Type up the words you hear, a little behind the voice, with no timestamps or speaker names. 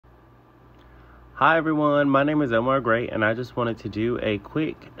Hi everyone, my name is Omar Gray and I just wanted to do a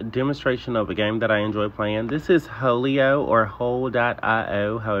quick demonstration of a game that I enjoy playing. This is Holio or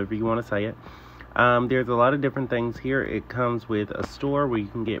Hole.io, however you want to say it. There's a lot of different things here. It comes with a store where you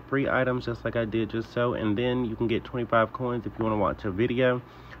can get free items just like I did just so, and then you can get 25 coins if you want to watch a video.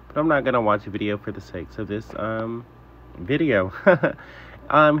 But I'm not going to watch a video for the sake of this video.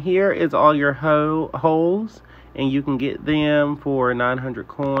 Here is all your holes. And you can get them for 900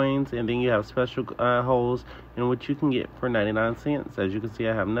 coins, and then you have special holes in which you can get for 99 cents. As you can see,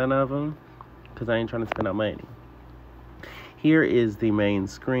 I have none of them because I ain't trying to spend out money. Here is the main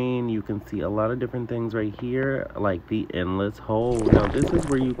screen. You can see a lot of different things right here, like the endless hole. Now, this is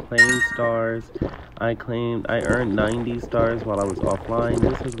where you claim stars. I earned 90 stars while I was offline.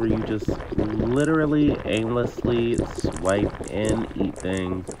 This is where you just literally aimlessly swipe and eat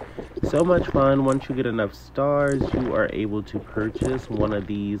things. So much fun. Once you get enough stars, you are able to purchase one of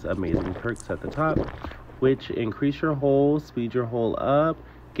these amazing perks at the top, which increase your hole, speed your hole up,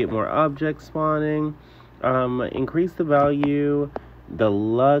 get more objects spawning, increase the value, the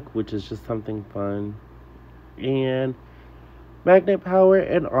luck, which is just something fun, and magnet power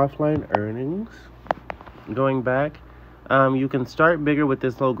and offline earnings. Going back, you can start bigger with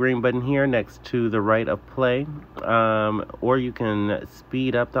this little green button here next to the right of play, or you can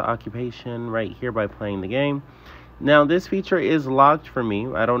speed up the occupation right here by playing the game. Now, this feature is locked for me.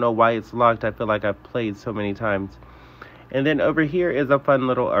 I don't know why it's locked. I feel like I've played so many times. And then over here is a fun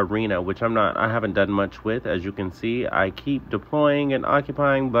little arena, which I haven't done much with. As you can see, I keep deploying and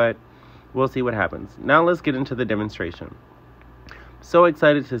occupying, but we'll see what happens. Now let's get into the demonstration. So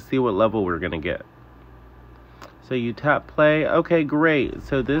excited to see what level we're gonna get. So you tap play. Okay, great.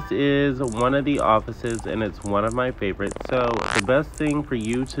 So this is one of the offices, and it's one of my favorites. So the best thing for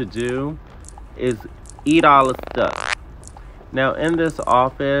you to do is eat all the stuff. Now, in this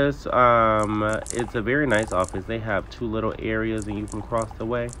office, it's a very nice office. They have two little areas, and you can cross the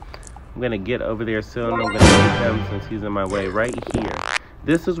way. I'm going to get over there soon. I'm going to eat him since he's in my way right here.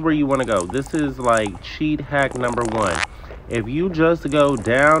 This is where you want to go. This is like cheat hack number 1. If you just go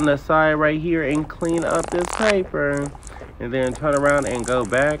down the side right here and clean up this paper, and then turn around and go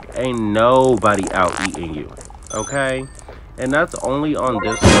back, ain't nobody out eating you, okay? And that's only on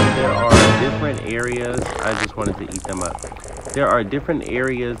this one. There are different areas. I just wanted to eat them up. There are different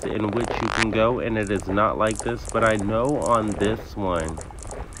areas in which you can go, and it is not like this, but I know on this one,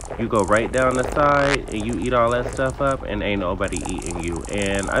 you go right down the side, and you eat all that stuff up, and ain't nobody eating you.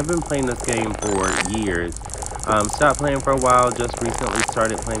 And I've been playing this game for years. Stopped playing for a while, just recently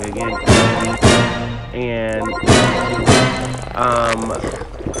started playing again. And,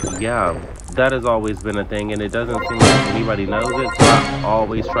 yeah, that has always been a thing, and it doesn't seem like anybody knows it, so I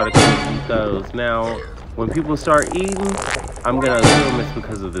always try to come and eat those. Now, when people start eating, I'm going to assume it's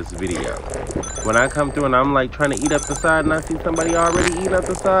because of this video. When I come through and I'm like trying to eat up the side and I see somebody already eating up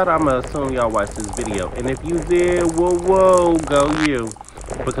the side, I'm going to assume y'all watched this video. And if you did, whoa, go you.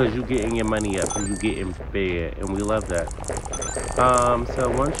 Because you getting your money up and you getting fed, and we love that. So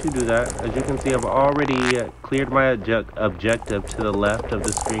once you do that, as you can see, I've already cleared my objective to the left of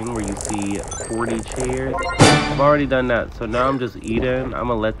the screen where you see 40 chairs. I've already done that, so now I'm just eating. I'm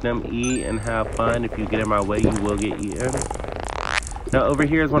gonna let them eat and have fun. If you get in my way, you will get eaten. Now over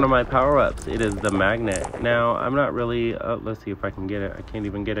here is one of my power-ups. It is the magnet. Now I'm not really, let's see if I can get it. I can't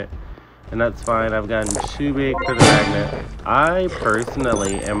even get it. And that's fine. I've gotten too big for the magnet. I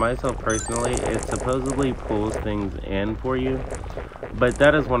personally, it supposedly pulls things in for you. But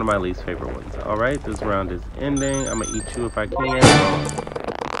that is one of my least favorite ones. Alright, this round is ending. I'm going to eat you if I can.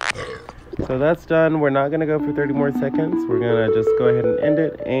 So that's done. We're not going to go for 30 more seconds. We're going to just go ahead and end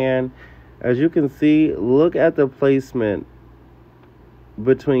it. And as you can see, look at the placement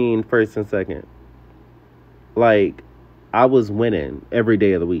between first and second. Like, I was winning every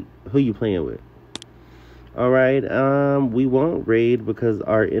day of the week. Who you playing with? Alright, we won't raid because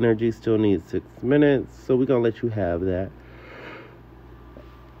our energy still needs 6 minutes, so we're gonna let you have that.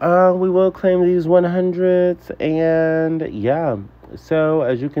 We will claim these 100s, and yeah. So,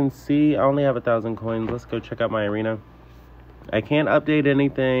 as you can see, I only have 1,000 coins. Let's go check out my arena. I can't update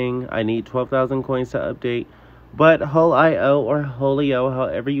anything. I need 12,000 coins to update. But Hole.io or Holio,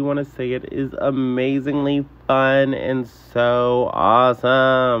 however you want to say it, is amazingly fun and so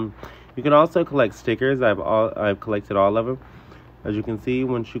awesome. You can also collect stickers. I've collected all of them. As you can see,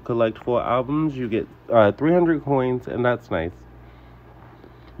 once you collect 4 albums, you get 300 coins, and that's nice.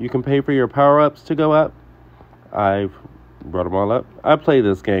 You can pay for your power-ups to go up. I've brought them all up. I play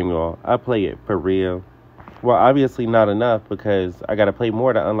this game, y'all. I play it for real. Well, obviously not enough because I got to play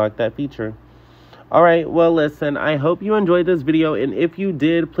more to unlock that feature. All right, well, listen, I hope you enjoyed this video, and if you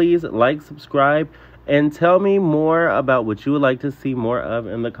did, please like, subscribe, and tell me more about what you would like to see more of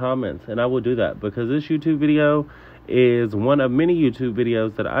in the comments, and I will do that, because this YouTube video is one of many YouTube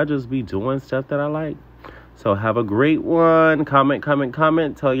videos that I just be doing stuff that I like. So have a great one.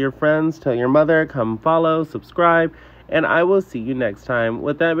 Comment, tell your friends, tell your mother, come follow, subscribe, and I will see you next time.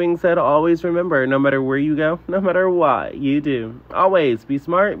 With that being said, always remember, no matter where you go, no matter what you do, always be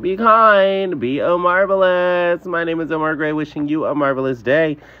smart, be kind, be marvelous. My name is Omar Gray, wishing you a marvelous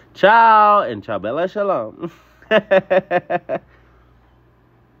day. Ciao, and ciao bella shalom.